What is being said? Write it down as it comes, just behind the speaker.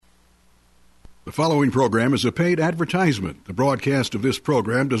The following program is a paid advertisement. The broadcast of this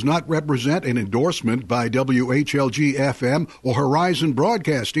program does not represent an endorsement by WHLG-FM or Horizon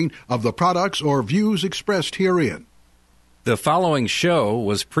Broadcasting of the products or views expressed herein. The following show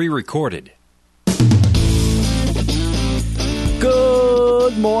was pre-recorded.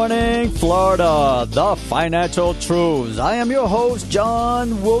 Good morning, Florida, the Financial Truths. I am your host,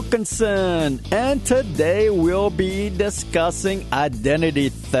 John Wilkinson, and today we'll be discussing identity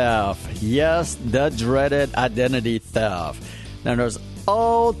theft. Yes, the dreaded identity theft. Now, there's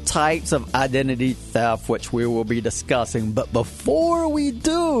all types of identity theft which we will be discussing, but before we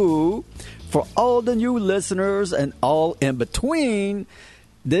do, for all the new listeners and all in between,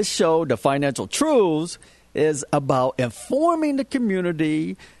 this show, The Financial Truths, is about informing the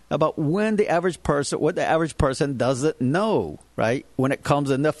community about what the average person doesn't know, right? When it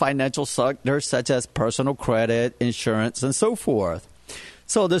comes in the financial sector, such as personal credit, insurance, and so forth.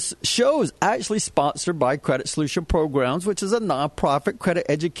 So this show is actually sponsored by Credit Solution Programs, which is a nonprofit credit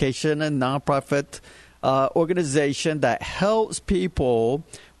education and nonprofit organization that helps people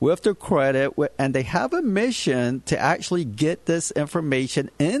with their credit, and they have a mission to actually get this information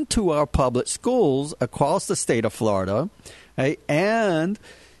into our public schools across the state of Florida. Right? And,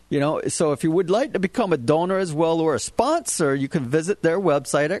 so if you would like to become a donor as well or a sponsor, you can visit their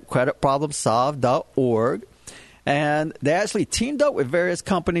website at creditproblemsolved.org. And they actually teamed up with various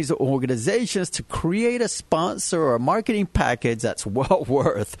companies or organizations to create a sponsor or a marketing package that's well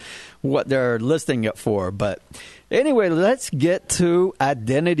worth what they're listing it for. But anyway, let's get to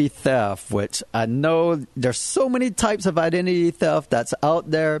identity theft, which I know there's so many types of identity theft that's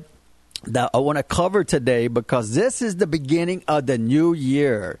out there that I want to cover today because this is the beginning of the new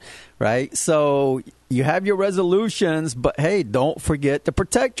year, right? So you have your resolutions, but hey, don't forget to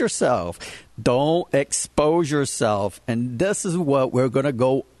protect yourself. Don't expose yourself. And this is what we're going to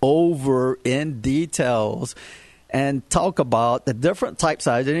go over in details and talk about the different types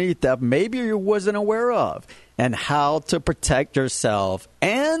of identity theft maybe you wasn't aware of and how to protect yourself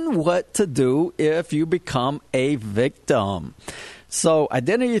and what to do if you become a victim. So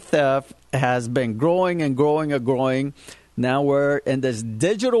identity theft has been growing and growing and growing. Now we're in this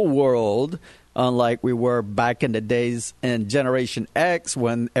digital world, unlike we were back in the days in Generation X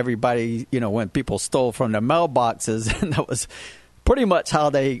when everybody, when people stole from their mailboxes. And that was pretty much how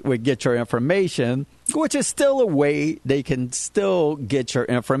they would get your information, which is still a way they can still get your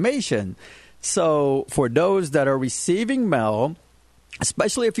information. So for those that are receiving mail,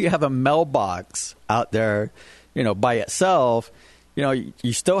 especially if you have a mailbox out there, by itself,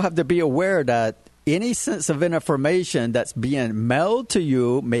 you still have to be aware that any sensitive information that's being mailed to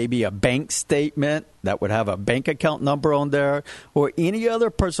you, maybe a bank statement that would have a bank account number on there, or any other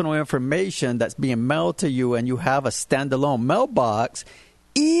personal information that's being mailed to you and you have a standalone mailbox,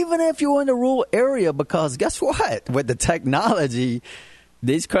 even if you're in a rural area, because guess what? With the technology,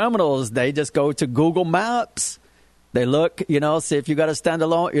 these criminals, they just go to Google Maps. They look, see if you got a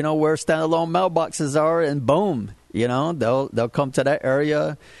standalone, where standalone mailboxes are, and boom, they'll come to that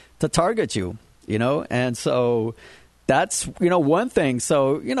area to target you, and so that's, one thing.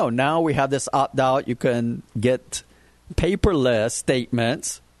 So, now we have this opt-out. You can get paperless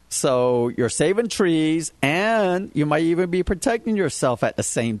statements. So you're saving trees and you might even be protecting yourself at the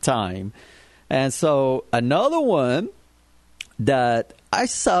same time. And so another one that I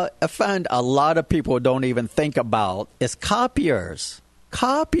find a lot of people don't even think about is copiers.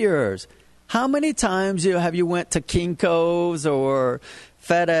 Copiers. How many times have you went to Kinko's or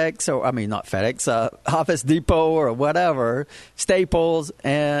FedEx, not FedEx, Office Depot or whatever, Staples,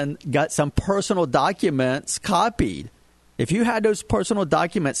 and got some personal documents copied? If you had those personal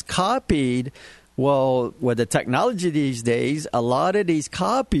documents copied, well, with the technology these days, a lot of these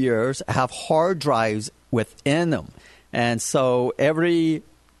copiers have hard drives within them. And so every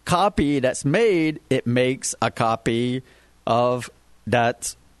copy that's made, it makes a copy of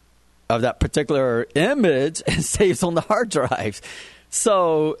that particular image and saves on the hard drives.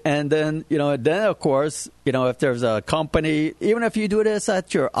 So, and then, of course, if there's a company, even if you do this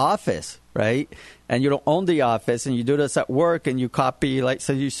at your office, right, and you don't own the office and you do this at work and you copy, like,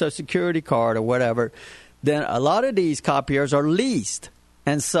 say, your Social Security card or whatever, then a lot of these copiers are leased.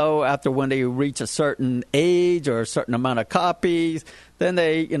 And so after when they reach a certain age or a certain amount of copies, then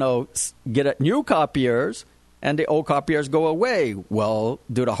they, get new copiers and the old copiers go away. Well,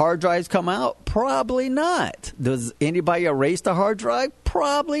 do the hard drives come out? Probably not. Does anybody erase the hard drive?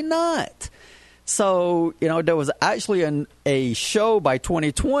 Probably not. So, there was actually a show by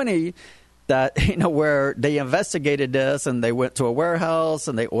 2020 that, where they investigated this and they went to a warehouse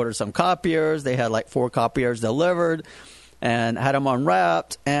and they ordered some copiers. They had like 4 copiers delivered. and had them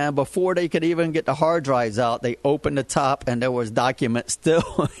unwrapped. And before they could even get the hard drives out, they opened the top, and there was documents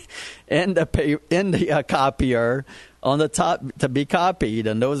still in the copier on the top to be copied.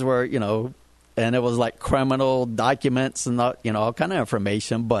 And those were, and it was like criminal documents and all kind of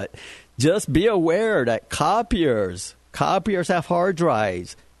information. But just be aware that copiers have hard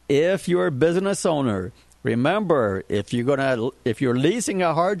drives. If you're a business owner, remember, if you're leasing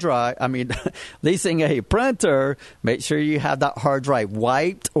a hard drive, leasing a printer, make sure you have that hard drive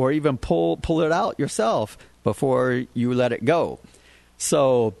wiped or even pull it out yourself before you let it go.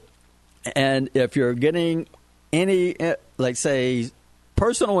 So, and if you're getting any, like say,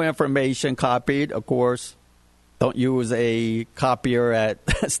 personal information copied, of course, don't use a copier at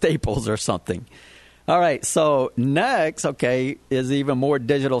Staples or something. All right, so next, is even more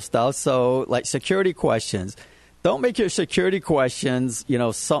digital stuff. So, like security questions. Don't make your security questions,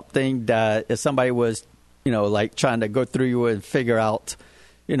 something that if somebody was, like trying to go through you and figure out,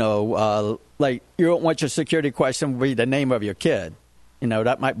 like you don't want your security question to be the name of your kid.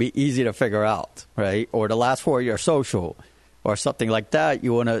 That might be easy to figure out, right? Or the last four of your social or something like that.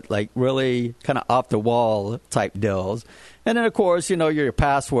 You want to like really kind of off the wall type deals. And then, of course, your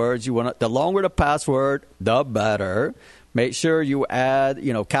passwords. You want the longer the password, the better. Make sure you add,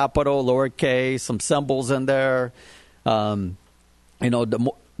 capital, lowercase, some symbols in there. The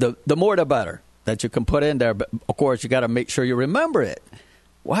more the better that you can put in there. But, of course, you got to make sure you remember it.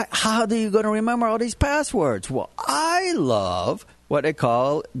 How are you going to remember all these passwords? Well, I love what they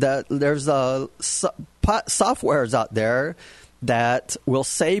call that. There's softwares out there that will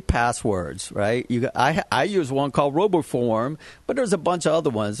save passwords, right? I use one called RoboForm, but there's a bunch of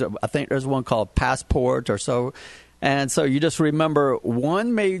other ones. I think there's one called Passport or so. And so you just remember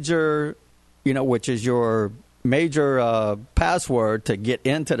one major, which is your major password to get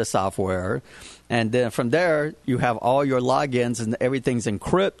into the software. And then from there, you have all your logins and everything's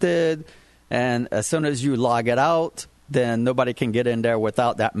encrypted. And as soon as you log it out, then nobody can get in there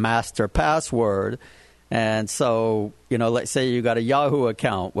without that master password. And so, let's say you got a Yahoo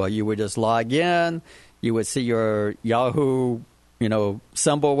account. Well, you would just log in. You would see your Yahoo,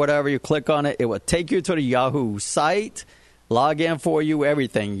 symbol, whatever. You click on it. It would take you to the Yahoo site, log in for you,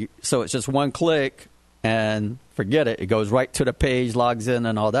 everything. So it's just one click and forget it. It goes right to the page, logs in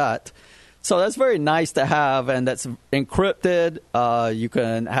and all that. So that's very nice to have, and that's encrypted. You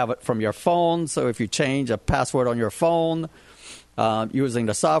can have it from your phone. So if you change a password on your phone using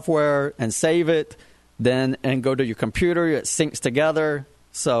the software and save it, and go to your computer, it syncs together.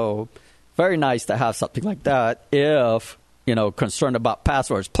 So very nice to have something like that. If, concerned about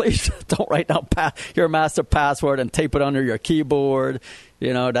passwords, please don't write down your master password and tape it under your keyboard.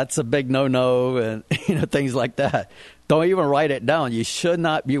 That's a big no-no and, things like that. Don't even write it down. You should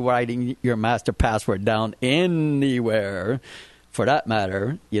not be writing your master password down anywhere for that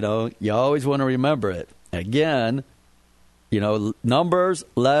matter. You always want to remember it. Again, numbers,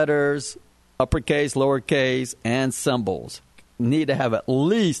 letters, uppercase, lowercase, and symbols. Need to have at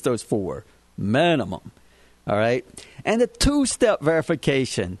least those four, minimum. All right? And the two-step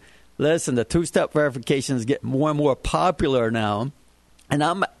verification. Listen, the two-step verifications get more and more popular now. And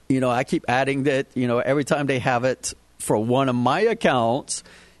I keep adding that, every time they have it for one of my accounts,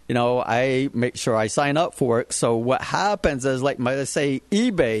 I make sure I sign up for it. So what happens is, like, let's say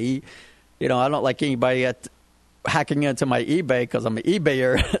eBay, I don't like anybody hacking into my eBay because I'm an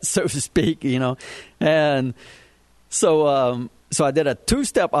eBayer, so to speak, And so I did a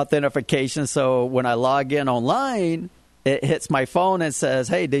two-step authentication. So when I log in online, it hits my phone and says,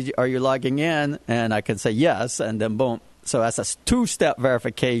 hey, are you logging in? And I can say yes, and then boom. So that's a two-step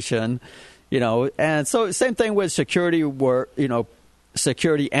verification, And so same thing with security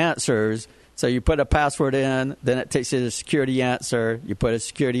security answers. So you put a password in, then it takes you to the security answer. You put a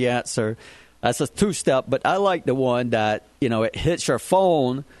security answer. That's a two-step, but I like the one that, it hits your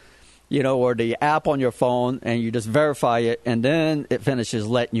phone, or the app on your phone, and you just verify it, and then it finishes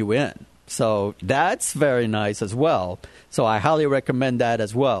letting you in. So that's very nice as well. So I highly recommend that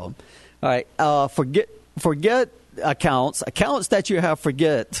as well. All right, forget accounts that you have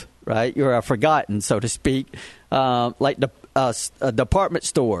right? You have forgotten, so to speak, like the department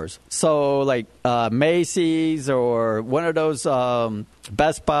stores. So like Macy's or one of those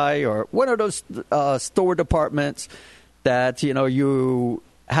Best Buy or one of those store departments that, you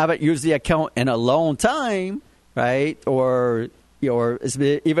haven't used the account in a long time, right? Or it's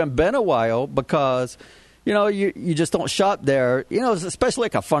even been a while because, you just don't shop there, especially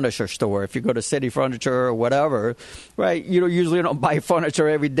like a furniture store. If you go to City Furniture or whatever, right, you usually don't buy furniture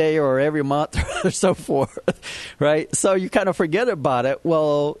every day or every month or so forth, right? So you kind of forget about it.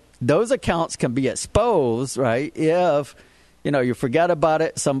 Well, those accounts can be exposed, right, if you forget about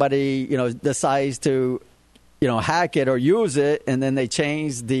it. Somebody, decides to, hack it or use it, and then they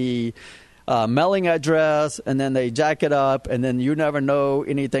change the mailing address, and then they jack it up, and then you never know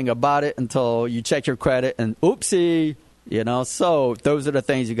anything about it until you check your credit, and oopsie, So those are the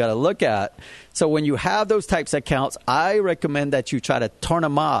things you got to look at. So when you have those types of accounts, I recommend that you try to turn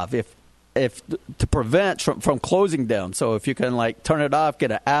them off if to prevent from closing them. So if you can turn it off,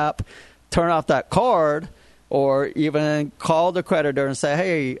 get an app, turn off that card, or even call the creditor and say,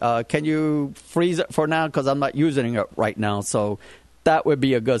 hey, can you freeze it for now because I'm not using it right now. So that would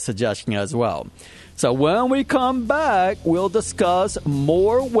be a good suggestion as well. So when we come back, we'll discuss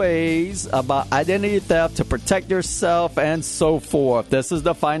more ways about identity theft to protect yourself and so forth. This is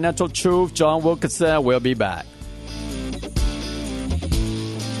The Financial Truth. John Wilkinson will be back.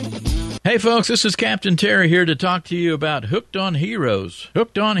 Hey folks, this is Captain Terry here to talk to you about Hooked on Heroes.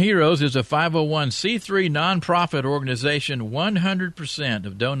 Hooked on Heroes is a 501c3 nonprofit organization. 100%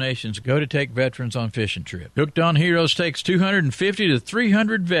 of donations go to take veterans on fishing trips. Hooked on Heroes takes 250 to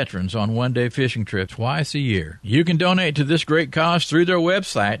 300 veterans on one-day fishing trips twice a year. You can donate to this great cause through their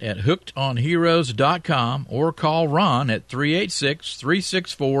website at hookedonheroes.com or call Ron at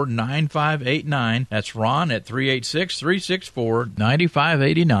 386-364-9589. That's Ron at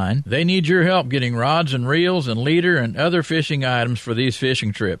 386-364-9589. They need your help getting rods and reels and leader and other fishing items for these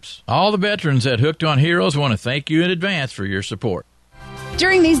fishing trips. All the veterans at Hooked on Heroes want to thank you in advance for your support.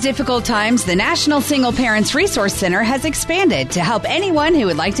 During these difficult times, the National Single Parents Resource Center has expanded to help anyone who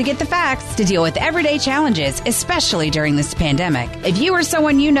would like to get the facts to deal with everyday challenges, especially during this pandemic. If you or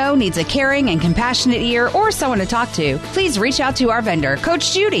someone you know needs a caring and compassionate ear or someone to talk to, please reach out to our vendor,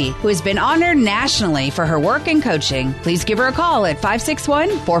 Coach Judy, who has been honored nationally for her work and coaching. Please give her a call at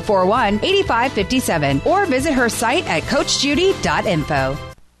 561-441-8557 or visit her site at coachjudy.info.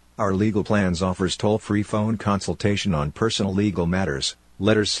 Our Legal Plans offers toll-free phone consultation on personal legal matters,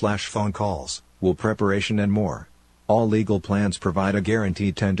 letters/phone calls, will preparation, and more. All legal plans provide a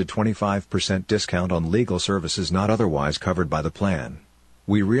guaranteed 10 to 25% discount on legal services not otherwise covered by the plan.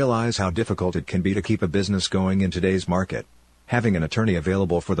 We realize how difficult it can be to keep a business going in today's market. Having an attorney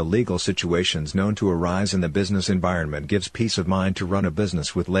available for the legal situations known to arise in the business environment gives peace of mind to run a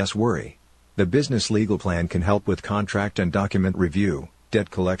business with less worry. The Business Legal Plan can help with contract and document review,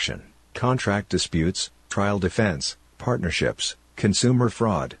 debt collection, contract disputes, trial defense, partnerships, consumer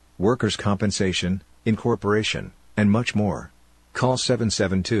fraud, workers' compensation, incorporation, and much more. Call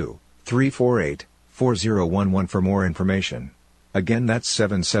 772-348-4011 for more information. Again, that's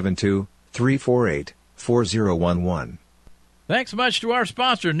 772-348-4011. Thanks much to our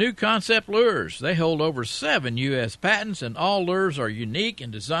sponsor, New Concept Lures. They hold over 7 U.S. patents, and all lures are unique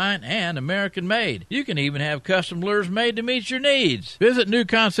in design and American-made. You can even have custom lures made to meet your needs. Visit New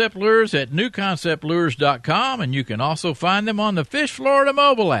Concept Lures at newconceptlures.com, and you can also find them on the Fish Florida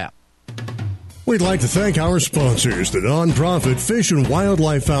mobile app. We'd like to thank our sponsors, the nonprofit Fish and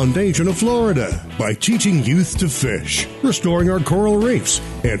Wildlife Foundation of Florida, by teaching youth to fish, restoring our coral reefs,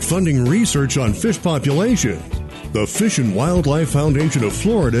 and funding research on fish populations. The Fish and Wildlife Foundation of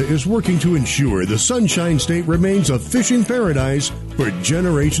Florida is working to ensure the Sunshine State remains a fishing paradise for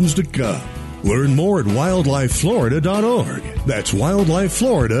generations to come. Learn more at wildlifeflorida.org. That's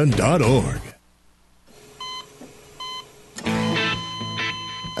wildlifeflorida.org.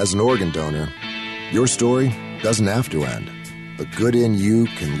 As an organ donor, your story doesn't have to end. The good in you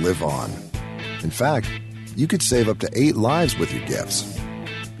can live on. In fact, you could save up to 8 lives with your gifts.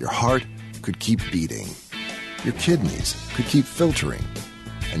 Your heart could keep beating. Your kidneys could keep filtering,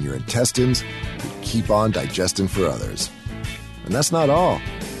 and your intestines could keep on digesting for others. And that's not all.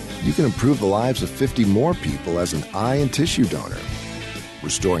 You can improve the lives of 50 more people as an eye and tissue donor,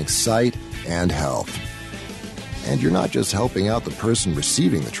 restoring sight and health. And you're not just helping out the person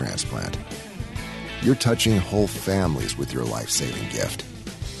receiving the transplant. You're touching whole families with your life-saving gift.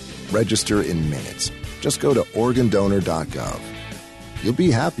 Register in minutes. Just go to organdonor.gov. You'll be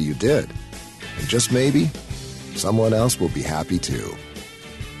happy you did. And just maybe, someone else will be happy too.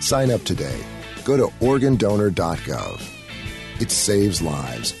 Sign up today. Go to organdonor.gov. It saves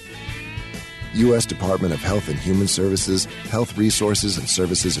lives. U.S. Department of Health and Human Services, Health Resources and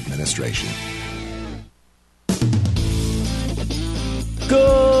Services Administration.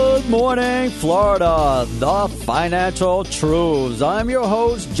 Good morning, Florida, the Financial Truths. I'm your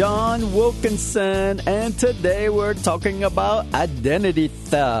host, John Wilkinson, and today we're talking about identity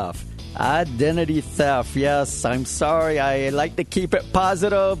theft. Identity theft. Yes, I'm sorry. I like to keep it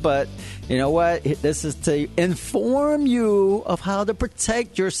positive, but you know what? This is to inform you of how to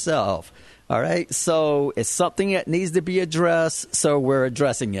protect yourself. All right, so it's something that needs to be addressed, so we're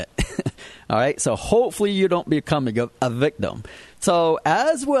addressing it. All right, so hopefully you don't become a victim. So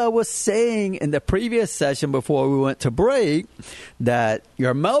as I was saying in the previous session before we went to break, that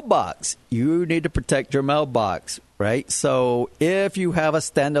your mailbox, you need to protect your mailbox, right? So if you have a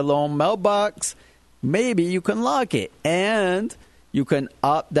standalone mailbox, maybe you can lock it, and you can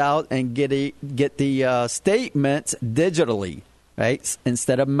opt out and get the statements digitally, right,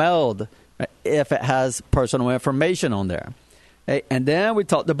 instead of mailed, right, if it has personal information on there. Okay? And then we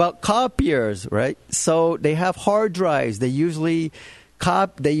talked about copiers, right? So they have hard drives. They usually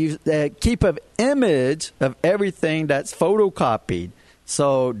keep an image of everything that's photocopied.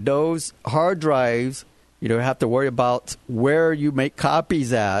 So those hard drives, you don't have to worry about where you make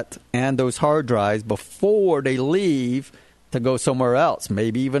copies at and those hard drives before they leave to go somewhere else,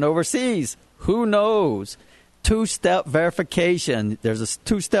 maybe even overseas. Who knows? Two-step verification. There's a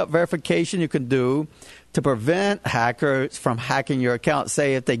two-step verification you can do to prevent hackers from hacking your account.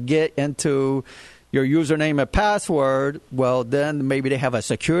 Say if they get into your username and password, well, then maybe they have a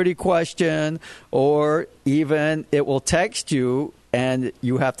security question, or even it will text you and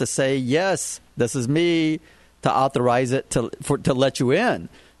you have to say, yes, this is me, to authorize it to let you in.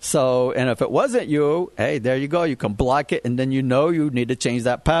 So, and if it wasn't you, hey, there you go. You can block it, and then you know you need to change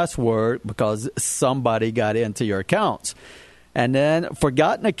that password because somebody got into your accounts. And then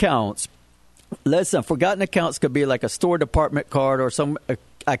forgotten accounts. Listen, forgotten accounts could be like a store department card or some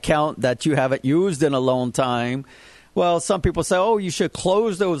account that you haven't used in a long time. Well, some people say, oh, you should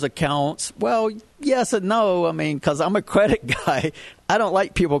close those accounts. Well, yes and no. I mean, because I'm a credit guy, I don't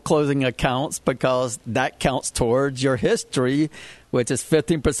like people closing accounts because that counts towards your history, which is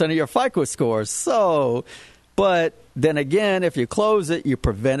 15% of your FICO score. So, but then again, if you close it, you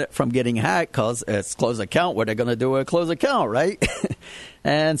prevent it from getting hacked because it's closed account. What are they going to do with a closed account, right?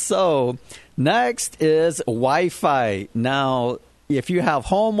 And so next is Wi-Fi. Now, if you have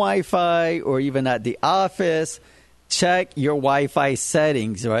home Wi-Fi or even at the office, check your Wi-Fi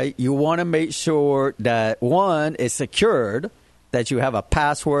settings, right? You want to make sure that, one, is secured, that you have a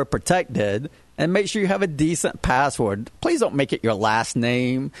password protected, and make sure you have a decent password. Please don't make it your last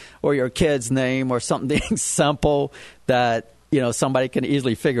name or your kid's name or something simple that, somebody can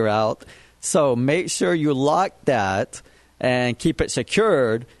easily figure out. So make sure you lock that and keep it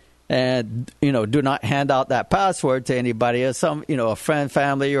secured. And, do not hand out that password to anybody. If a friend,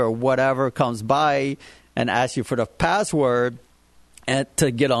 family, or whatever comes by and asks you for the password and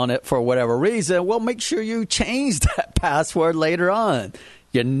to get on it for whatever reason, well, make sure you change that password later on.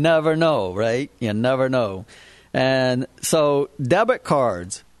 You never know, right? You never know. And so debit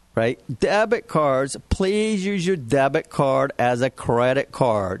cards, right? Debit cards, please use your debit card as a credit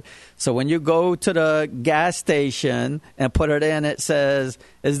card. So when you go to the gas station and put it in, it says,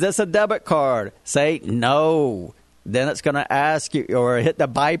 is this a debit card? Say no. Then it's going to ask you, or hit the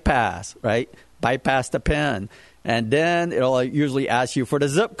bypass, right? Bypass the PIN. And then it'll usually ask you for the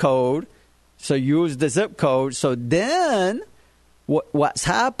zip code. So use the zip code. So then what's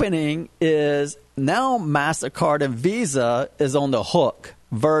happening is now MasterCard and Visa is on the hook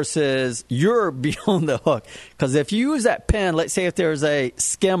versus you're beyond the hook. Because if you use that PIN, let's say if there's a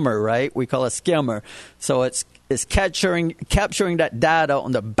skimmer, right? We call it skimmer. So it's capturing that data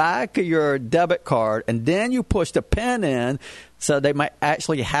on the back of your debit card, and then you push the PIN in. So they might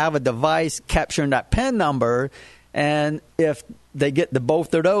actually have a device capturing that PIN number. And if they get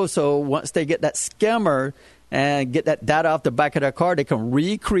both of those, so once they get that skimmer and get that data off the back of their card, they can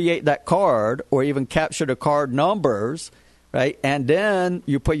recreate that card or even capture the card numbers, right? And then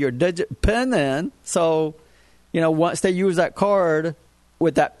you put your digit PIN in. So, once they use that card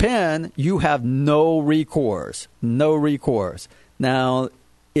with that PIN, you have no recourse. No recourse. Now,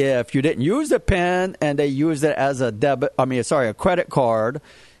 if you didn't use the PIN and they used it as a credit card,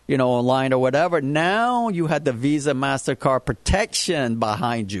 online or whatever, now you had the Visa, MasterCard protection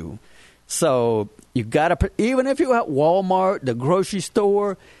behind you. So you got to, even if you're at Walmart, the grocery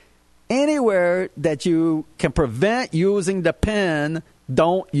store, anywhere that you can prevent using the PIN,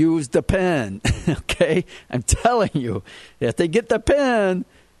 don't use the PIN. Okay? I'm telling you, if they get the PIN,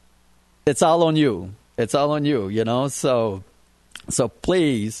 it's all on you. It's all on you, So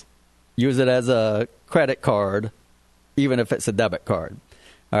please use it as a credit card, even if it's a debit card.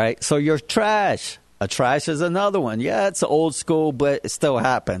 All right. So your trash. A trash is another one. Yeah, it's old school, but it still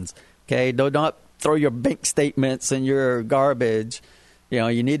happens. Okay. Do not throw your bank statements in your garbage.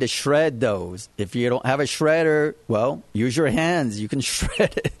 You need to shred those. If you don't have a shredder, well, use your hands. You can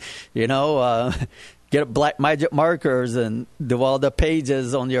shred it. Get black magic markers and do all the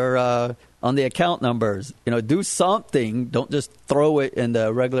pages on your on the account numbers. Do something. Don't just throw it in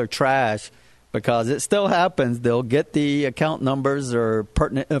the regular trash. because it still happens. They'll get the account numbers or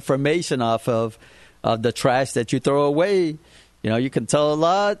pertinent information off of the trash that you throw away. You know, you can tell a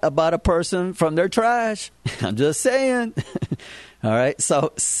lot about a person from their trash. I'm just saying. All right.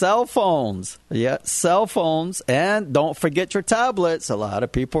 So cell phones. Yeah, cell phones. And don't forget your tablets. A lot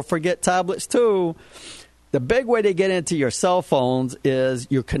of people forget tablets too. The big way to get into your cell phones is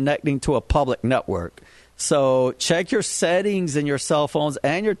you're connecting to a public network. So check your settings in your cell phones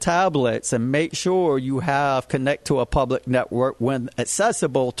and your tablets and make sure you have connect to a public network when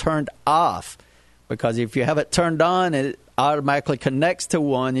accessible turned off. Because if you have it turned on, it automatically connects to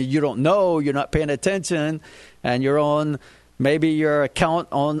one and you don't know, you're not paying attention, and you're on maybe your account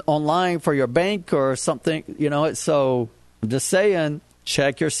online for your bank or something, you know. So I'm just saying,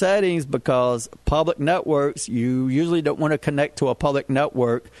 check your settings, because public networks, you usually don't want to connect to a public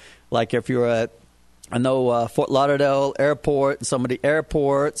network. Like if you're at, I know, Fort Lauderdale Airport, some of the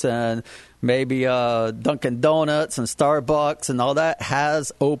airports, and maybe Dunkin' Donuts and Starbucks and all that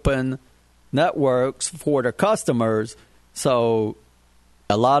has open networks for their customers. So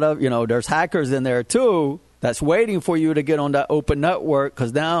a lot of, there's hackers in there too that's waiting for you to get on that open network,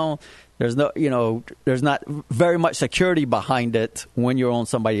 because now there's no, there's not very much security behind it when you're on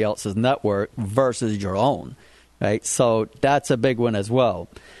somebody else's network versus your own, right? So that's a big one as well.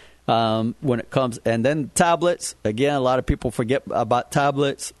 When it comes, and then tablets, again, a lot of people forget about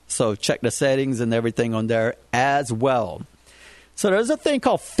tablets, so check the settings and everything on there as well. So there's a thing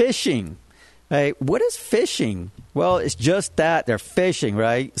called phishing. Hey, what is phishing? Well, it's just that. They're phishing,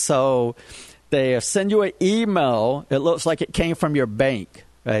 right? So they send you an email. It looks like it came from your bank,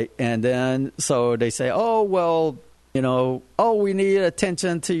 right? And then so they say, oh, well, we need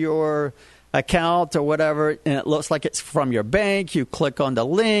attention to your account or whatever, and it looks like it's from your bank. You click on the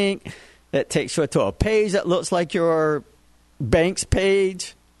link. It takes you to a page that looks like your bank's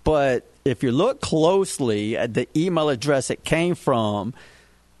page. But if you look closely at the email address it came from,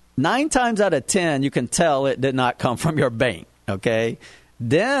 9 times out of 10, you can tell it did not come from your bank, okay?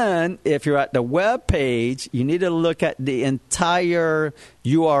 Then, if you're at the web page, you need to look at the entire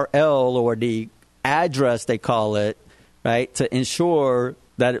URL or the address, they call it, right, to ensure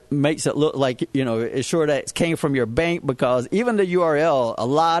that it makes it look like, ensure that it came from your bank, because even the URL, a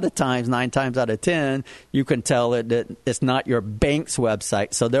lot of times, 9 times out of 10, you can tell it that it's not your bank's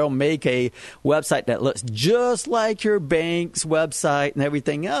website. So they'll make a website that looks just like your bank's website and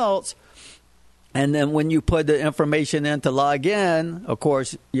everything else. And then when you put the information in to log in, of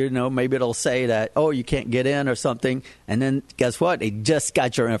course, maybe it'll say that, oh, you can't get in or something. And then guess what? They just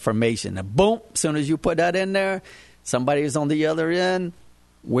got your information. And boom, as soon as you put that in there, somebody's on the other end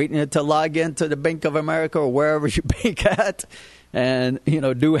waiting to log into the Bank of America or wherever you bank at and,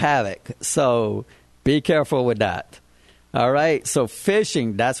 do havoc. So be careful with that. All right. So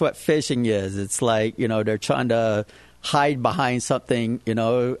phishing, that's what phishing is. It's like, they're trying to hide behind something.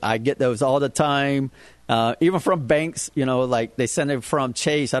 I get those all the time, even from banks, like they send it from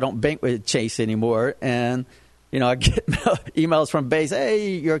Chase. I don't bank with Chase anymore. And I get emails from banks,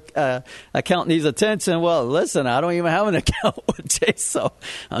 hey, your account needs attention. Well, listen, I don't even have an account with Chase, so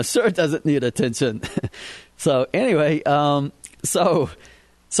I'm sure it doesn't need attention. So anyway, so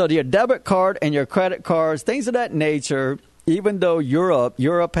your debit card and your credit cards, things of that nature, even though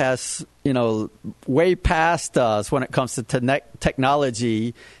Europe has, way past us when it comes to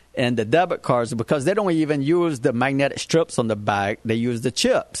technology and the debit cards, because they don't even use the magnetic strips on the back. They use the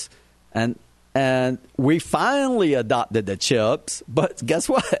chips. And we finally adopted the chips, but guess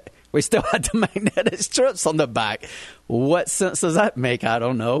what? We still had the magnetic strips on the back. What sense does that make? I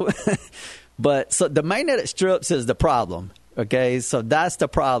don't know. But so the magnetic strips is the problem. Okay, so that's the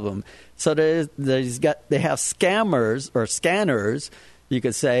problem. So they have scammers or scanners, you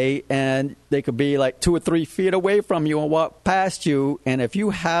could say, and they could be like 2 or 3 feet away from you and walk past you. And if you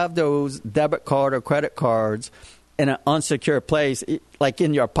have those debit card or credit cards in an unsecure place, like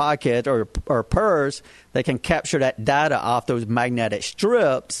in your pocket or purse, they can capture that data off those magnetic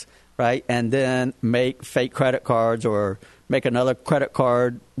strips, right? And then make fake credit cards or make another credit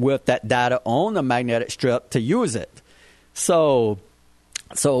card with that data on the magnetic strip to use it. So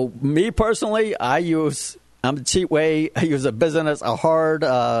me personally, I'm the cheap way. I use a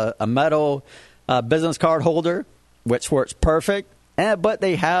metal business card holder, which works perfect. But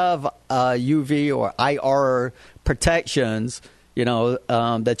they have UV or IR protections,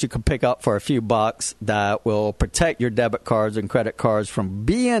 that you can pick up for a few bucks that will protect your debit cards and credit cards from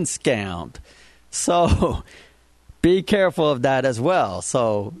being scammed. So be careful of that as well.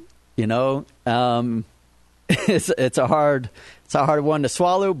 So, it's a hard one to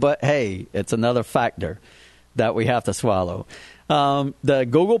swallow, but hey, it's another factor that we have to swallow. The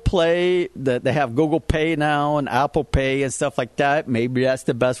Google Play, they have Google Pay now and Apple Pay and stuff like that. Maybe that's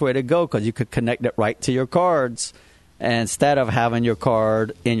the best way to go because you could connect it right to your cards instead of having your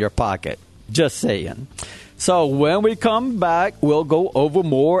card in your pocket. Just saying. So when we come back, we'll go over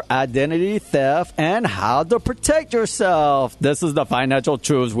more identity theft and how to protect yourself. This is the Financial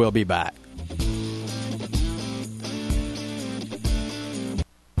Truths. We'll be back.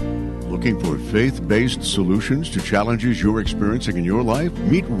 Looking for faith-based solutions to challenges you're experiencing in your life?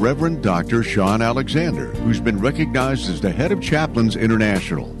 Meet Reverend Dr. Sean Alexander, who's been recognized as the head of Chaplains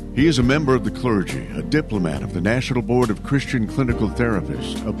International. He is a member of the clergy, a diplomat of the National Board of Christian Clinical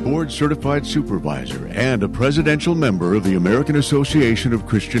Therapists, a board-certified supervisor, and a presidential member of the American Association of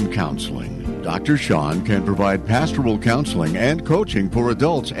Christian Counseling. Dr. Sean can provide pastoral counseling and coaching for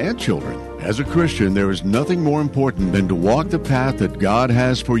adults and children. As a Christian, there is nothing more important than to walk the path that God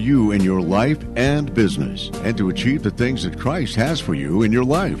has for you in your life and business, and to achieve the things that Christ has for you in your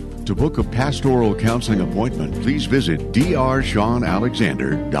life. To book a pastoral counseling appointment, please visit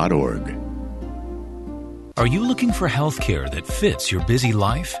drseanalexander.org. Are you looking for health care that fits your busy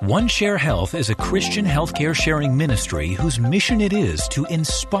life? OneShare Health is a Christian healthcare sharing ministry whose mission it is to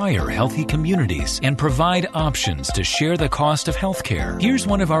inspire healthy communities and provide options to share the cost of health care. Here's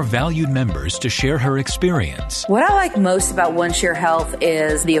one of our valued members to share her experience. What I like most about OneShare Health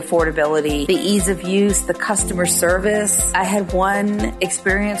is the affordability, the ease of use, the customer service. I had one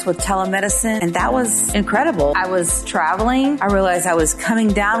experience with telemedicine, and that was incredible. I was traveling. I realized I was coming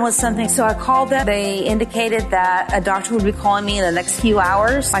down with something, so I called them. They indicated that a doctor would be calling me in the next few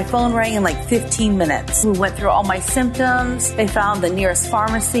hours. My phone rang in like 15 minutes. We went through all my symptoms. They found the nearest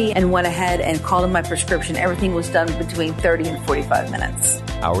pharmacy and went ahead and called in my prescription. Everything was done between 30 and 45 minutes.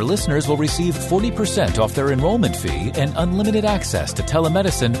 Our listeners will receive 40% off their enrollment fee and unlimited access to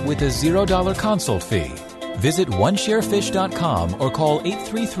telemedicine with a $0 consult fee. Visit OneShareFish.com or call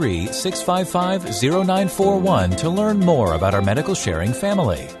 833-655-0941 to learn more about our medical sharing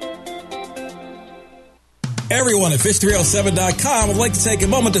family. Everyone at Fish307.com would like to take a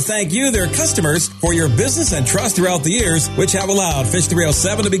moment to thank you, their customers, for your business and trust throughout the years, which have allowed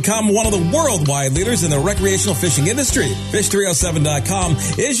Fish307 to become one of the worldwide leaders in the recreational fishing industry. Fish307.com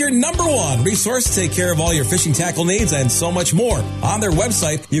is your number one resource to take care of all your fishing tackle needs and so much more. On their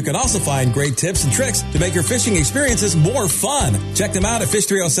website, you can also find great tips and tricks to make your fishing experiences more fun. Check them out at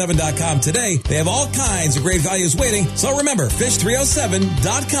Fish307.com today. They have all kinds of great values waiting, so remember,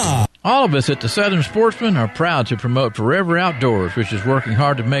 Fish307.com. All of us at the Southern Sportsman are proud to promote Forever Outdoors, which is working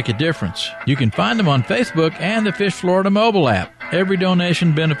hard to make a difference. You can find them on Facebook and the Fish Florida mobile app. Every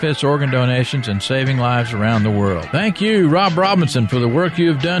donation benefits organ donations and saving lives around the world. Thank you, Rob Robinson, for the work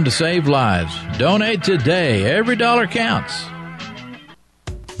you have done to save lives. Donate today. Every dollar counts.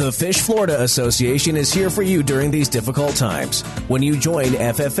 The Fish Florida Association is here for you during these difficult times. When you join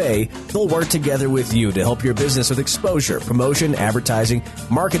FFA, they'll work together with you to help your business with exposure, promotion, advertising,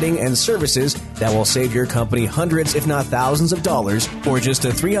 marketing, and services that will save your company hundreds, if not thousands of dollars for just a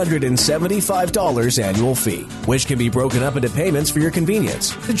 $375 annual fee, which can be broken up into payments for your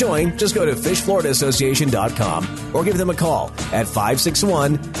convenience. To join, just go to fishfloridassociation.com or give them a call at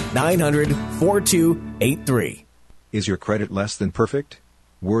 561-900-4283. Is your credit less than perfect?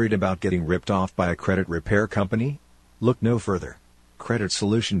 Worried about getting ripped off by a credit repair company? Look no further. Credit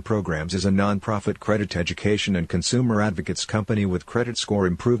Solution Programs is a nonprofit credit education and consumer advocates company with credit score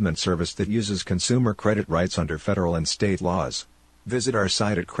improvement service that uses consumer credit rights under federal and state laws. Visit our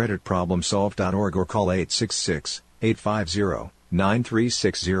site at creditproblemsolved.org or call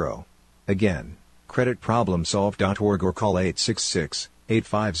 866-850-9360. Again, creditproblemsolved.org or call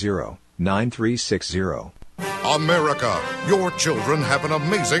 866-850-9360. America, your children have an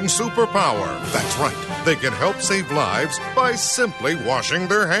amazing superpower. That's right. They can help save lives by simply washing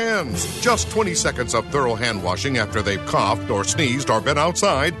their hands. Just 20 seconds of thorough hand washing after they've coughed or sneezed or been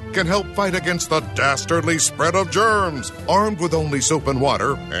outside can help fight against the dastardly spread of germs. Armed with only soap and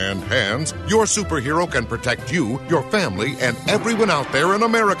water and hands, your superhero can protect you, your family, and everyone out there in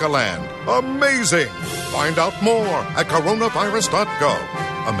America land. Amazing! Find out more at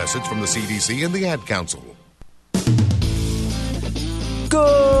coronavirus.gov. A message from the CDC and the Ad Council.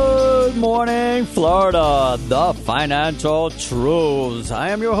 Good morning, Florida, the Financial Truths. I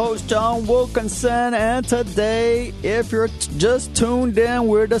am your host, John Wilkinson, and today, if you're just tuned in,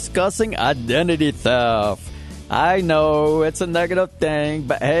 we're discussing identity theft. I know it's a negative thing,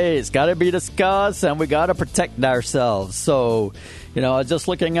 but hey, it's got to be discussed, and we got to protect ourselves. So, I was just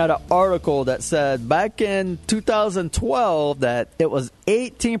looking at an article that said back in 2012 that it was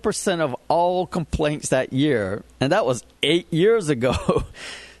 18% of all complaints that year, and that was 8 years ago.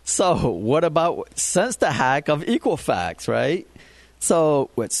 So what about since the hack of Equifax, right? So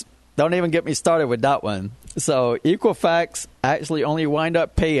don't even get me started with that one. So Equifax actually only wind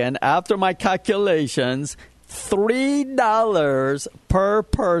up paying, after my calculations, $3 per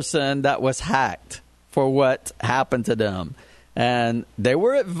person that was hacked for what happened to them. And they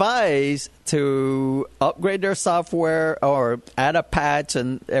were advised to upgrade their software or add a patch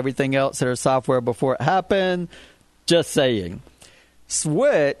and everything else to their software before it happened. Just saying.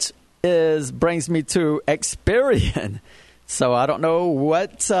 Switch brings me to Experian. So I don't know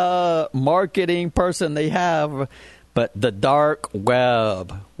what marketing person they have, but the dark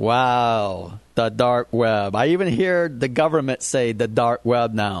web. Wow, the dark web. I even hear the government say the dark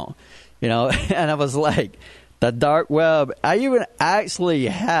web now, and I was like, the dark web. I even actually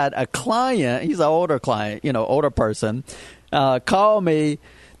had a client, he's an older client, older person, call me,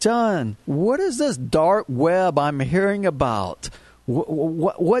 John, what is this dark web I'm hearing about?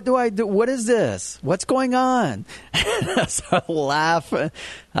 What do I do? What is this? What's going on? I started laughing.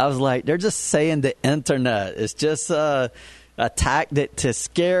 I was like, they're just saying the internet. It's just a tactic to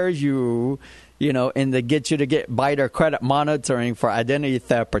scare you, and to get you to get by their credit monitoring for identity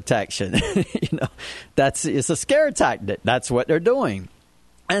theft protection. It's a scare tactic. That's what they're doing.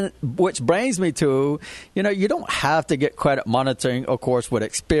 And which brings me to, you don't have to get credit monitoring, of course, with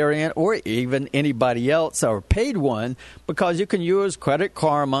Experian or even anybody else or paid one, because you can use Credit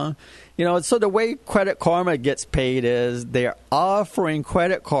Karma. So the way Credit Karma gets paid is they're offering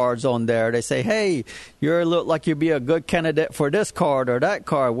credit cards on there. They say, hey, you look like you'd be a good candidate for this card or that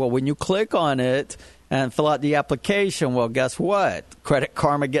card. Well, when you click on it and fill out the application, well, guess what? Credit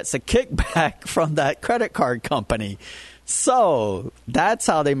Karma gets a kickback from that credit card company. So that's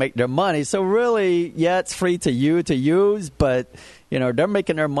how they make their money. So really, yeah, it's free to use, but, they're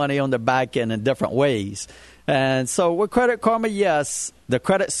making their money on the back end in different ways. And so with Credit Karma, yes, the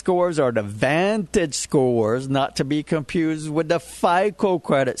credit scores are the Vantage scores, not to be confused with the FICO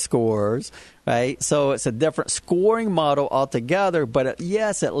credit scores, right? So it's a different scoring model altogether. But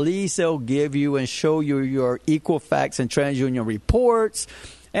yes, at least it'll give you and show you your Equifax and TransUnion reports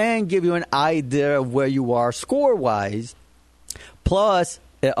and give you an idea of where you are score-wise. Plus,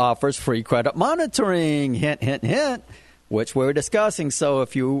 it offers free credit monitoring, hint, hint, hint, which we're discussing. So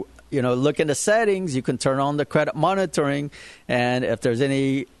if you look in the settings, you can turn on the credit monitoring. And if there's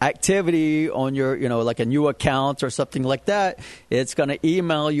any activity on your, like a new account or something like that, it's going to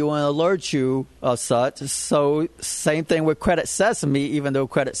email you and alert you of such. So same thing with Credit Sesame, even though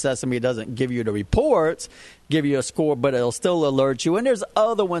Credit Sesame doesn't give you the reports, give you a score, but it'll still alert you. And there's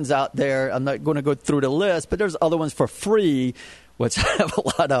other ones out there. I'm not going to go through the list, but there's other ones for free, which I have a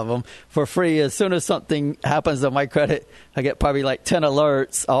lot of them for free. As soon as something happens to my credit, I get probably like 10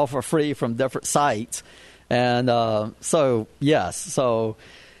 alerts, all for free from different sites. And so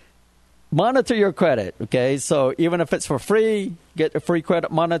monitor your credit, okay? So even if it's for free, get the free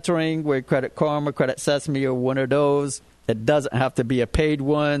credit monitoring with Credit Karma, Credit Sesame, or one of those. It doesn't have to be a paid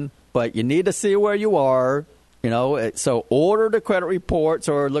one, but you need to see where you are. So order the credit reports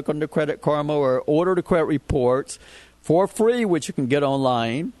or look on the Credit Karma or order the credit reports for free, which you can get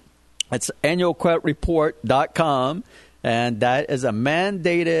online. It's annualcreditreport.com, and that is a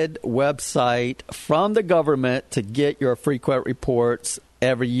mandated website from the government to get your free credit reports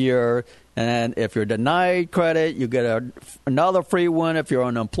every year. And if you're denied credit, you get another free one. If you're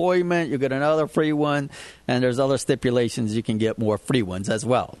on unemployment, you get another free one. And there's other stipulations. You can get more free ones as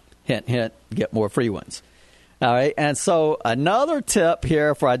well. Hint, hint, get more free ones. All right. And so another tip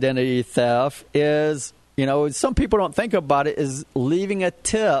here for identity theft is, some people don't think about it, is leaving a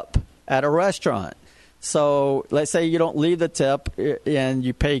tip at a restaurant. So let's say you don't leave the tip and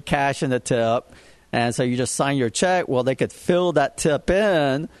you pay cash in the tip. And so you just sign your check. Well, they could fill that tip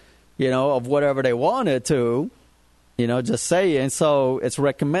in, of whatever they wanted to, just saying. So it's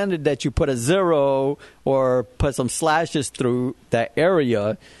recommended that you put a zero or put some slashes through that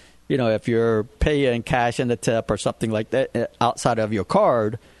area, if you're paying cash in the tip or something like that outside of your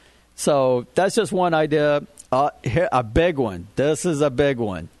card. So that's just one idea. Here, a big one. This is a big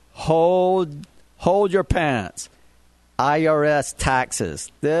one. Hold your pants. IRS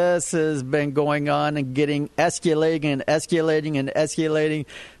taxes. This has been going on and escalating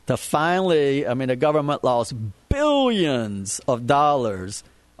to finally, the government lost billions of dollars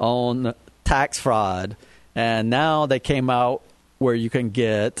on tax fraud. And now they came out where you can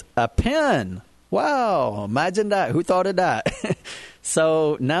get a PIN. Wow, imagine that. Who thought of that?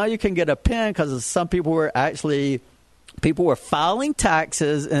 So now you can get a PIN because some people were filing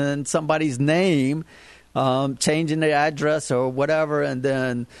taxes in somebody's name, changing the address or whatever, and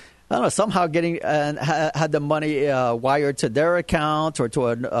then I don't know, somehow getting had the money wired to their account or to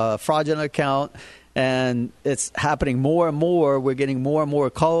a fraudulent account. And it's happening more and more. We're getting more and more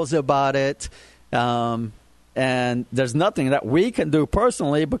calls about it. And there's nothing that we can do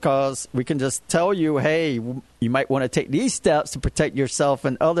personally because we can just tell you, hey, you might want to take these steps to protect yourself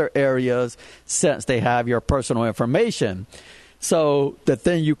in other areas since they have your personal information. So the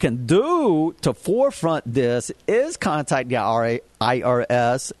thing you can do to forefront this is contact the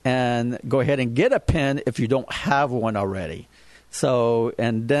IRS and go ahead and get a PIN if you don't have one already. So,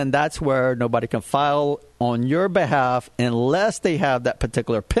 and then that's where nobody can file on your behalf unless they have that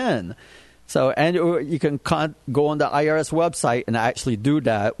particular PIN. So, and you can go on the IRS website and actually do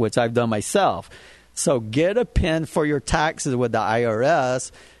that, which I've done myself. So get a PIN for your taxes with the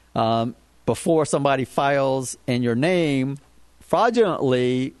IRS before somebody files in your name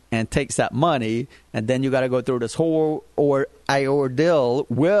fraudulently and takes that money. And then you got to go through this whole ordeal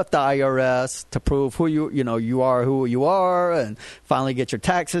with the IRS to prove who you are, who you are, and finally get your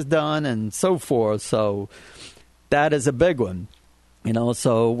taxes done and so forth. So that is a big one.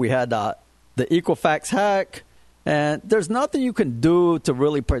 So we had the Equifax hack, and there's nothing you can do to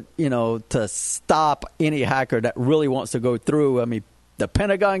really, to stop any hacker that really wants to go through. I mean, the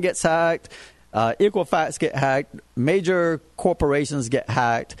Pentagon gets hacked, Equifax get hacked, major corporations get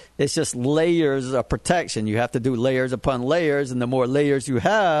hacked. It's just layers of protection. You have to do layers upon layers, and the more layers you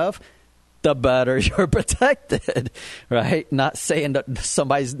have, the better you're protected, right? Not saying that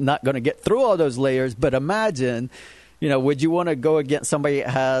somebody's not going to get through all those layers, but imagine, would you want to go against somebody that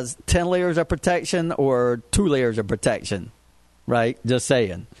has 10 layers of protection or 2 layers of protection, right? Just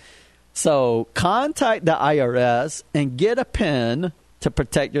saying. So contact the IRS and get a PIN to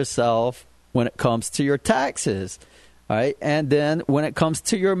protect yourself when it comes to your taxes, all right? And then when it comes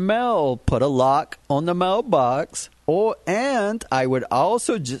to your mail, put a lock on the mailbox. And I would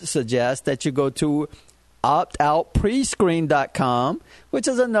also suggest that you go to optoutprescreen.com, which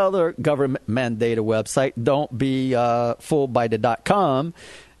is another government mandated website. Don't be fooled by the .com.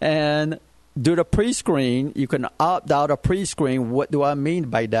 And do the pre-screen. You can opt out a pre-screen. What do I mean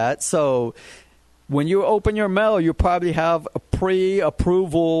by that? So when you open your mail, you probably have a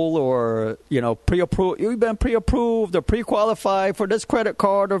pre-approval or, pre-approved. You've been pre-approved or pre-qualified for this credit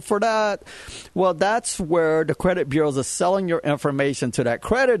card or for that. Well, that's where the credit bureaus are selling your information to that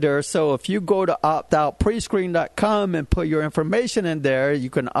creditor. So if you go to optoutprescreen.com and put your information in there, you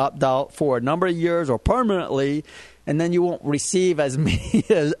can opt out for a number of years or permanently, and then you won't receive as many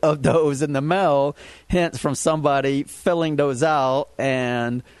of those in the mail, hence from somebody filling those out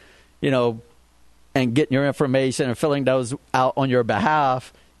and, and getting your information and filling those out on your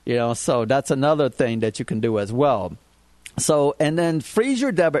behalf, so that's another thing that you can do as well. So, and then freeze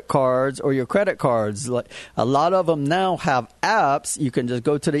your debit cards or your credit cards. Like a lot of them now have apps. You can just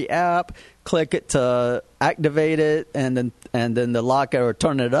go to the app, click it to activate it, and then the lock it or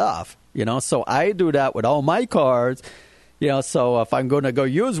turn it off. So I do that with all my cards. So if I'm going to go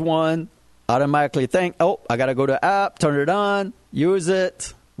use one, automatically think, I got to go to the app, turn it on, use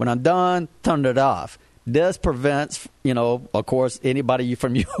it. When I'm done, turn it off. This prevents, of course, anybody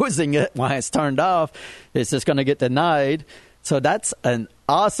from using it while it's turned off. It's just going to get denied. So that's an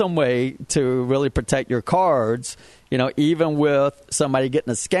awesome way to really protect your cards. Even with somebody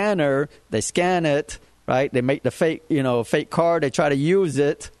getting a scanner, they scan it, right? They make the fake card. They try to use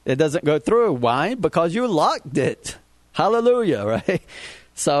it. It doesn't go through. Why? Because you locked it. Hallelujah, right?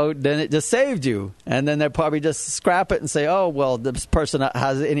 So then it just saved you. And then they'll probably just scrap it and say, this person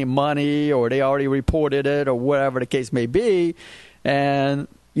has any money or they already reported it or whatever the case may be. And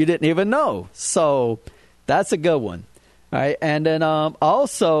you didn't even know. So that's a good one. All right. And then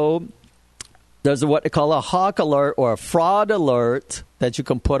also there's what they call a hawk alert or a fraud alert that you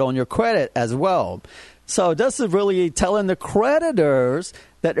can put on your credit as well. So this is really telling the creditors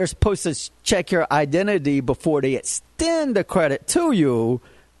that they're supposed to check your identity before they extend the credit to you.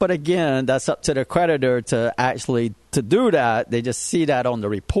 But again, that's up to the creditor to do that. They just see that on the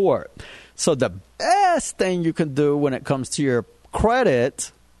report. So the best thing you can do when it comes to your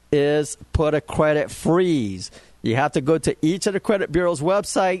credit is put a credit freeze. You have to go to each of the credit bureau's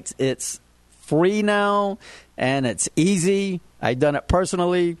websites. It's free now, and it's easy. I've done it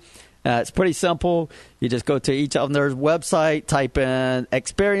personally. It's pretty simple. You just go to each of their website, type in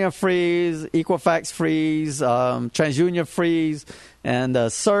Experian freeze, Equifax freeze, TransUnion freeze,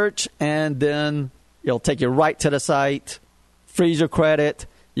 and search, and then it'll take you right to the site, freeze your credit,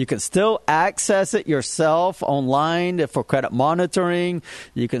 You can still access it yourself online for credit monitoring.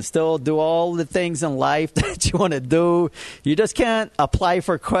 You can still do all the things in life that you want to do. You just can't apply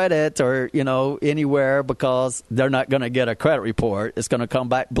for credit or, anywhere because they're not going to get a credit report. It's going to come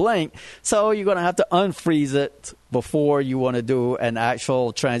back blank. So you're going to have to unfreeze it before you want to do an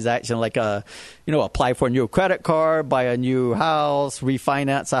actual transaction like apply for a new credit card, buy a new house,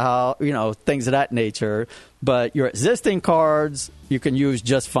 refinance a house, things of that nature. But your existing cards, you can use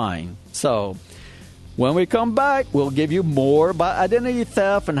just fine. So when we come back, we'll give you more about identity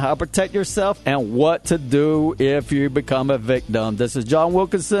theft and how to protect yourself and what to do if you become a victim. This is John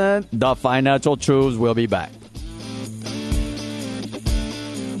Wilkinson, The Financial Truths. We'll be back.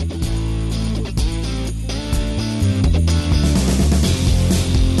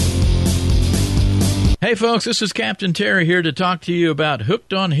 Hey folks, this is Captain Terry here to talk to you about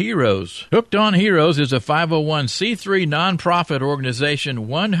Hooked on Heroes. Hooked on Heroes is a 501c3 nonprofit organization.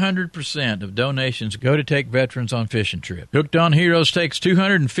 100% of donations go to take veterans on fishing trips. Hooked on Heroes takes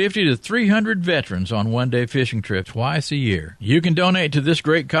 250 to 300 veterans on one-day fishing trips twice a year. You can donate to this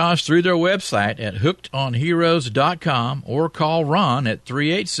great cause through their website at hookedonheroes.com or call Ron at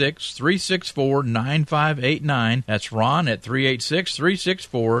 386-364-9589. That's Ron at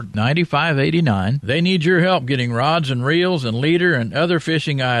 386-364-9589. They need your help getting rods and reels and leader and other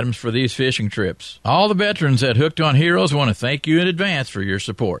fishing items for these fishing trips. All the veterans at Hooked on Heroes want to thank you in advance for your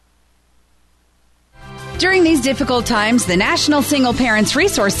support. During these difficult times, the National Single Parents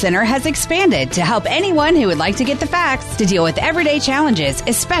Resource Center has expanded to help anyone who would like to get the facts to deal with everyday challenges,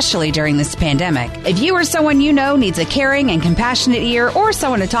 especially during this pandemic. If you or someone you know needs a caring and compassionate ear or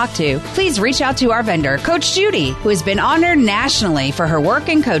someone to talk to, please reach out to our vendor, Coach Judy, who has been honored nationally for her work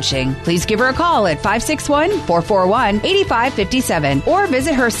and coaching. Please give her a call at 561-441-8557 or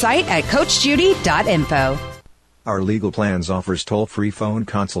visit her site at coachjudy.info. Our Legal Plans offers toll-free phone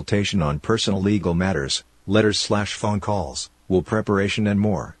consultation on personal legal matters, letters/phone calls, will preparation and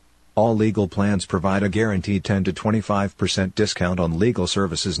more. All legal plans provide a guaranteed 10 to 25% discount on legal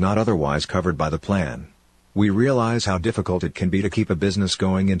services not otherwise covered by the plan. We realize how difficult it can be to keep a business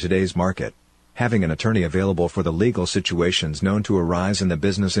going in today's market. Having an attorney available for the legal situations known to arise in the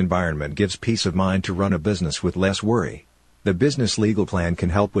business environment gives peace of mind to run a business with less worry. The Business Legal Plan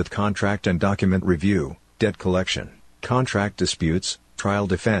can help with contract and document review, debt collection, contract disputes, trial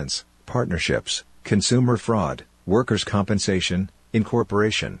defense, partnerships, consumer fraud, workers' compensation,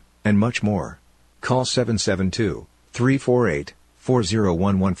 incorporation, and much more. Call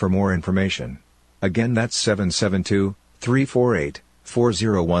 772-348-4011 for more information. Again, that's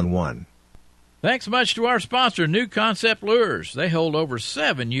 772-348-4011. Thanks much to our sponsor, New Concept Lures. They hold over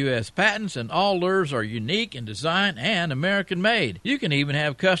 7 U.S. patents, and all lures are unique in design and American-made. You can even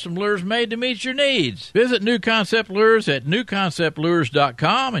have custom lures made to meet your needs. Visit New Concept Lures at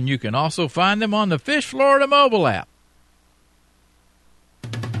newconceptlures.com, and you can also find them on the Fish Florida mobile app.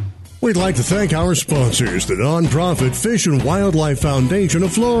 We'd like to thank our sponsors, the nonprofit Fish and Wildlife Foundation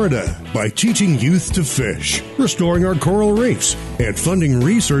of Florida, by teaching youth to fish, restoring our coral reefs, and funding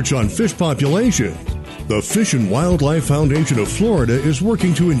research on fish population. The Fish and Wildlife Foundation of Florida is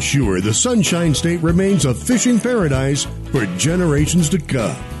working to ensure the Sunshine State remains a fishing paradise for generations to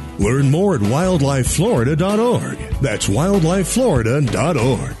come. Learn more at wildlifeflorida.org. That's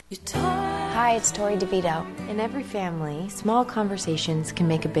wildlifeflorida.org. Hi, it's Tori DeVito. In every family, small conversations can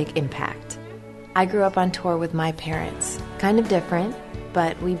make a big impact. I grew up on tour with my parents. Kind of different,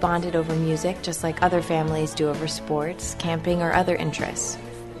 but we bonded over music just like other families do over sports, camping, or other interests.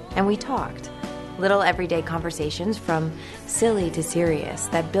 And we talked. Little everyday conversations from silly to serious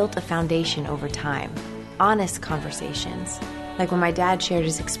that built a foundation over time. Honest conversations, like when my dad shared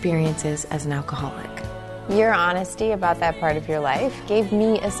his experiences as an alcoholic. Your honesty about that part of your life gave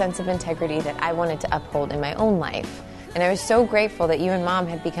me a sense of integrity that I wanted to uphold in my own life. And I was so grateful that you and Mom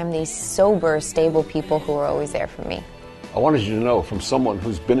had become these sober, stable people who were always there for me. I wanted you to know, from someone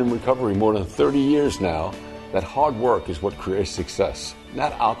who's been in recovery more than 30 years now, that hard work is what creates success,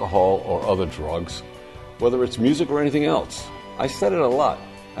 not alcohol or other drugs, whether it's music or anything else. I said it a lot,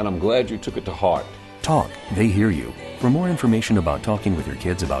 and I'm glad you took it to heart. Talk, they hear you. For more information about talking with your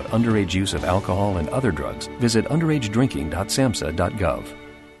kids about underage use of alcohol and other drugs, visit underagedrinking.samhsa.gov.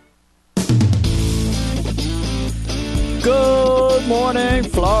 Good morning,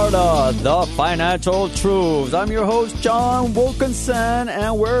 Florida, the Financial Truths. I'm your host, John Wilkinson,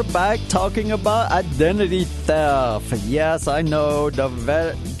 and we're back talking about identity theft. Yes, I know,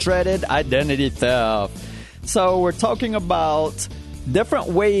 the dreaded identity theft. So we're talking about different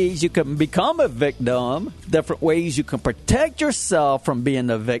ways you can become a victim, different ways you can protect yourself from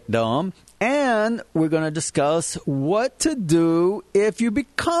being a victim, And we're going to discuss what to do if you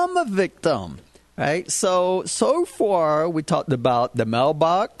become a victim, right? So far, we talked about the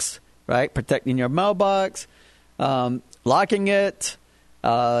mailbox, right? Protecting your mailbox, locking it.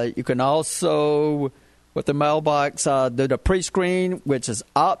 You can also, with the mailbox, do the pre-screen, which is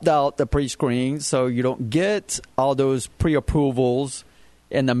opt out the pre-screen, so you don't get all those pre-approvals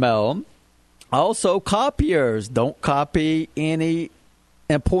in the mail. Also, copiers. Don't copy any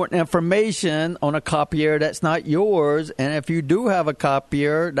important information on a copier that's not yours. And if you do have a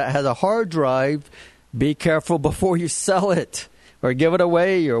copier that has a hard drive, be careful before you sell it or give it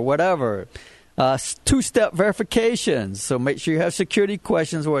away or whatever. Two-step verification. So make sure you have security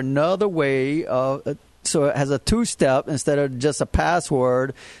questions or another way. So it has a two-step instead of just a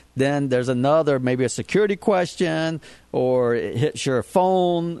password. Then there's another, maybe a security question, or it hits your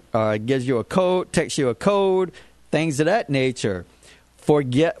phone, or it gives you a code, texts you a code, things of that nature.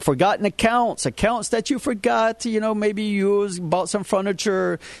 Forgotten accounts that you forgot, maybe you bought some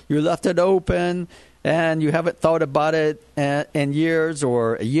furniture, you left it open, and you haven't thought about it in years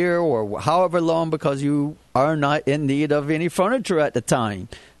or a year or however long because you are not in need of any furniture at the time.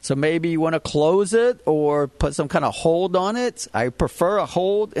 So maybe you want to close it or put some kind of hold on it. I prefer a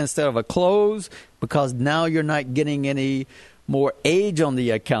hold instead of a close because now you're not getting any more age on the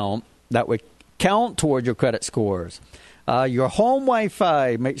account that would count toward your credit scores. Your home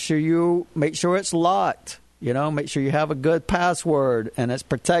Wi-Fi, make sure it's locked. Make sure you have a good password and it's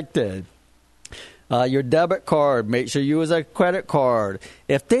protected. Your debit card, make sure you use a credit card.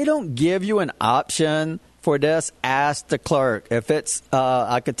 If they don't give you an option for this, ask the clerk. If it's,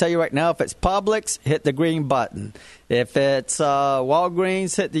 I can tell you right now, if it's Publix, hit the green button. If it's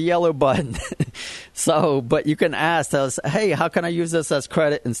Walgreens, hit the yellow button. But you can ask us, hey, how can I use this as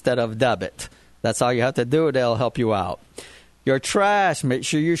credit instead of debit? That's all you have to do. They'll help you out. Your trash, make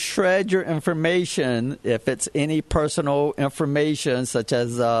sure you shred your information if it's any personal information such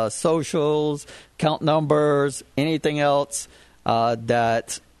as socials, account numbers, anything else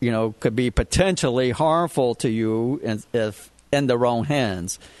that could be potentially harmful to you if in the wrong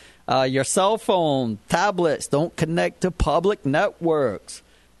hands. Your cell phone, tablets, don't connect to public networks.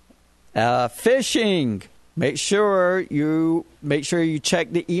 Phishing, make sure you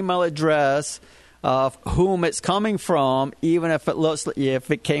check the email address of whom it's coming from, even if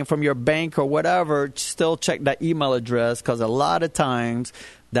it came from your bank or whatever. Still check that email address because a lot of times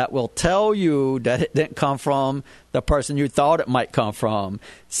that will tell you that it didn't come from the person you thought it might come from.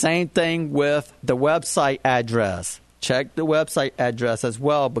 Same thing with the website address. Check the website address as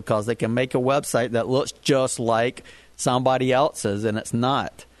well because they can make a website that looks just like somebody else's and it's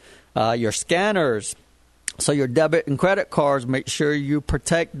not. Your scanners. So your debit and credit cards, make sure you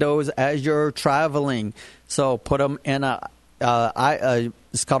protect those as you're traveling. So put them in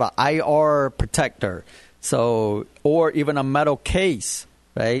it's called an IR protector. So, or even a metal case,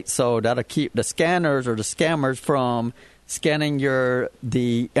 right? So that'll keep the scanners or the scammers from scanning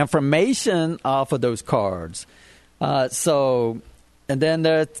the information off of those cards. And then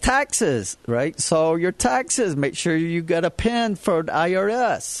the taxes, right? So your taxes, make sure you get a PIN for the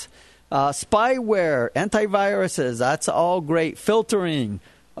IRS. Spyware, antiviruses, that's all great. Filtering,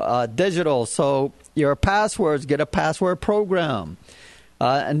 digital. So your passwords, get a password program.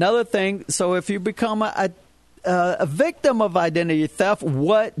 Another thing, so if you become a victim of identity theft,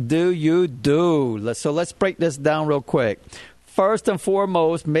 what do you do? So let's break this down real quick. First and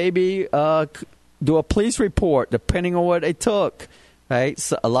foremost, maybe do a police report, depending on what they took. Right?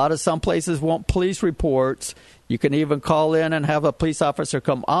 So some places want police reports. You can even call in and have a police officer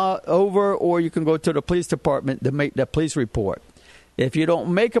come over, or you can go to the police department to make the police report. If you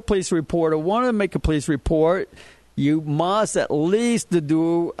don't make a police report or want to make a police report, you must at least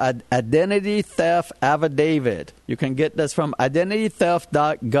do an identity theft affidavit. You can get this from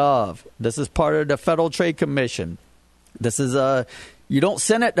identitytheft.gov. This is part of the Federal Trade Commission. This is you don't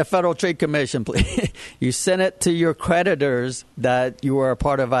send it to Federal Trade Commission, please. You send it to your creditors that you are a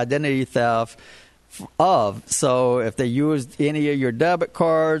part of identity theft of. So if they used any of your debit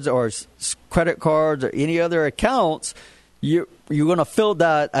cards or credit cards or any other accounts, you're going to fill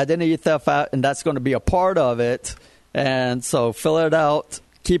that identity theft out, and that's going to be a part of it. And so fill it out,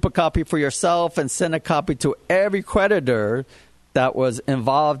 keep a copy for yourself, and send a copy to every creditor that was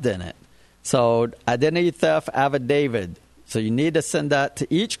involved in it. So identity theft affidavit. So you need to send that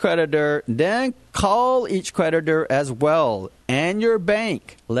to each creditor, then call each creditor as well and your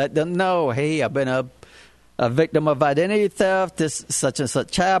bank. Let them know, hey, I've been a victim of identity theft. This such and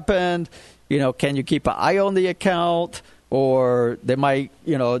such happened. Can you keep an eye on the account? or they might,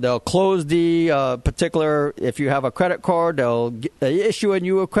 they'll close the particular, if you have a credit card, they'll issue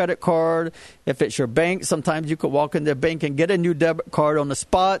you a credit card. If it's your bank, sometimes you could walk in the bank and get a new debit card on the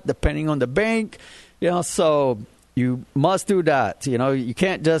spot, depending on the bank. So you must do that. You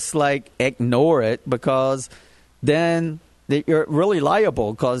can't just ignore it, because then you're really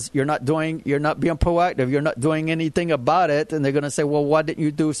liable, because you're not being proactive. You're not doing anything about it. And they're going to say, well, why didn't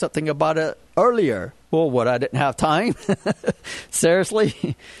you do something about it earlier? Well, I didn't have time.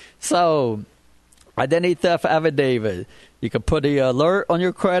 Seriously? So, identity theft affidavit. You can put the alert on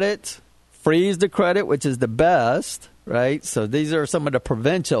your credit, freeze the credit, which is the best, right? So these are some of the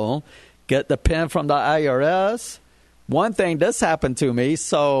provincial. Get the PIN from the IRS. One thing, this happened to me,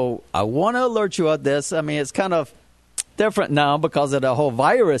 so I want to alert you of this. I mean, it's kind of different now because of the whole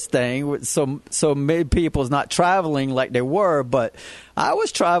virus thing. So many people's not traveling like they were. But I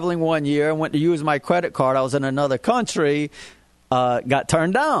was traveling one year and went to use my credit card. I was in another country, got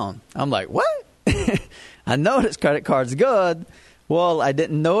turned down. I'm like, what? I know this credit card's good. Well, I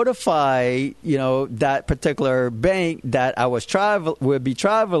didn't notify, that particular bank that I was would be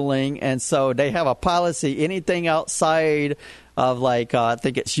traveling, and so they have a policy. Anything outside of I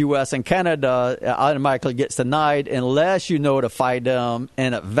think it's U.S. and Canada automatically gets denied unless you notify them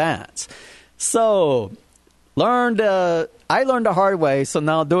in advance. So I learned the hard way, so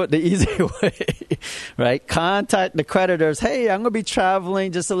now I'll do it the easy way, right? Contact the creditors. Hey, I'm going to be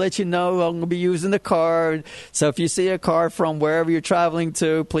traveling, just to let you know I'm going to be using the card. So if you see a card from wherever you're traveling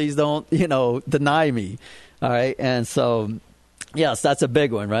to, please don't, deny me. All right. And so, yes, that's a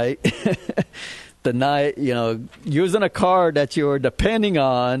big one, right? Deny, using a card that you're depending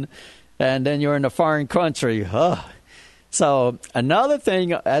on, and then you're in a foreign country. So another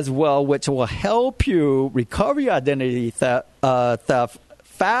thing as well, which will help you recover your identity theft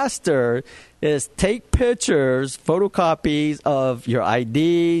faster, is take pictures, photocopies of your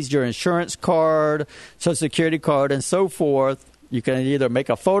IDs, your insurance card, Social Security card, and so forth. You can either make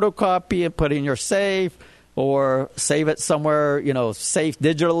a photocopy and put it in your safe, or save it somewhere, safe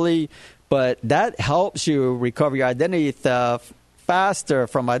digitally. But that helps you recover your identity theft faster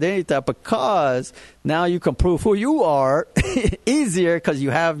from identity theft, because now you can prove who you are easier because you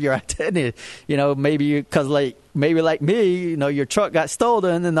have your identity. Maybe like me, your truck got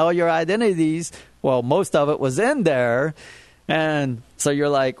stolen and all your identities, well, most of it was in there. And so you're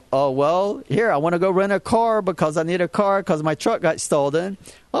like, oh, well, here, I want to go rent a car because I need a car because my truck got stolen.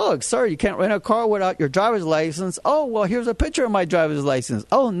 Oh, sir, you can't rent a car without your driver's license. Oh, well, here's a picture of my driver's license.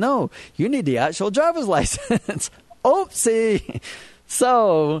 Oh, no, you need the actual driver's license. Oopsie.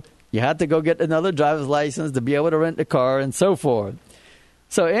 So you had to go get another driver's license to be able to rent the car and so forth.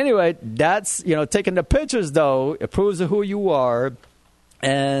 So anyway, that's, taking the pictures, though, it proves who you are.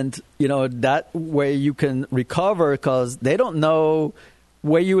 And, that way you can recover, because they don't know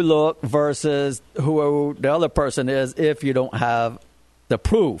where you look versus who the other person is if you don't have the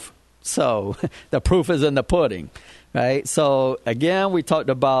proof. So the proof is in the pudding, right? So, again, we talked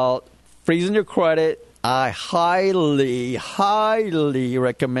about freezing your credit. I highly, highly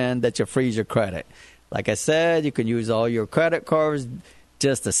recommend that you freeze your credit. Like I said, you can use all your credit cards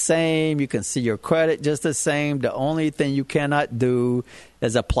just the same. You can see your credit just the same. The only thing you cannot do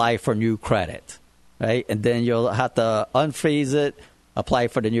is apply for new credit, right? And then you'll have to unfreeze it, apply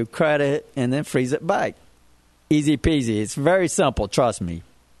for the new credit, and then freeze it back. Easy peasy. It's very simple. Trust me.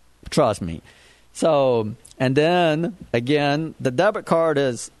 So, and then, again, the debit card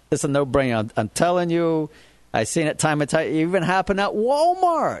it's a no-brainer. I'm telling you, I've seen it time and time. It even happened at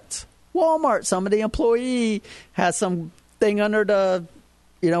Walmart. Some of the employee has some thing under the,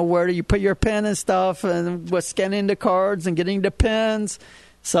 where you put your PIN and stuff, and was scanning the cards and getting the PINs.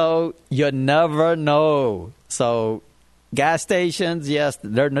 So you never know. So gas stations, yes,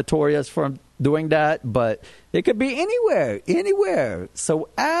 they're notorious for doing that, but it could be anywhere. So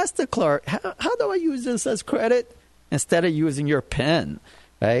ask the clerk, how do I use this as credit instead of using your PIN,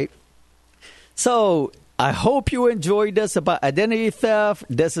 right? So I hope you enjoyed this about identity theft.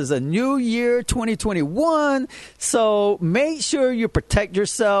 This is a new year, 2021. So make sure you protect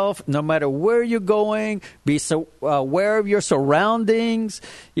yourself no matter where you're going. Be aware of your surroundings,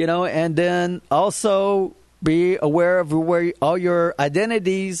 and then also be aware of where all your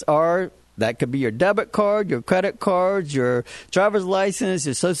identities are. That could be your debit card, your credit cards, your driver's license,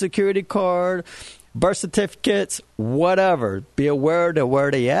 your Social Security card, birth certificates, whatever. Be aware of where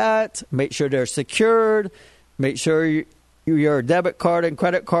they're at. Make sure they're secured. Make sure your debit card and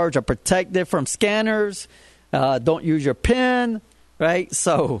credit cards are protected from scanners. Don't use your PIN, right?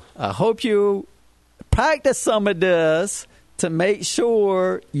 So I hope you practice some of this to make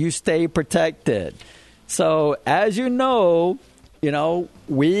sure you stay protected. So as you know,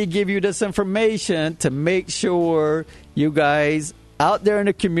 we give you this information to make sure you guys out there in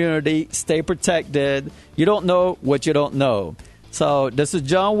the community stay protected. You don't know what you don't know. So this is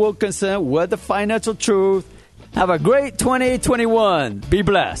John Wilkinson with The Financial Truth. Have a great 2021. Be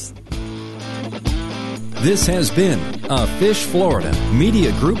blessed. This has been a Fish Florida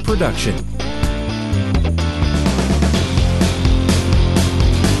Media Group production.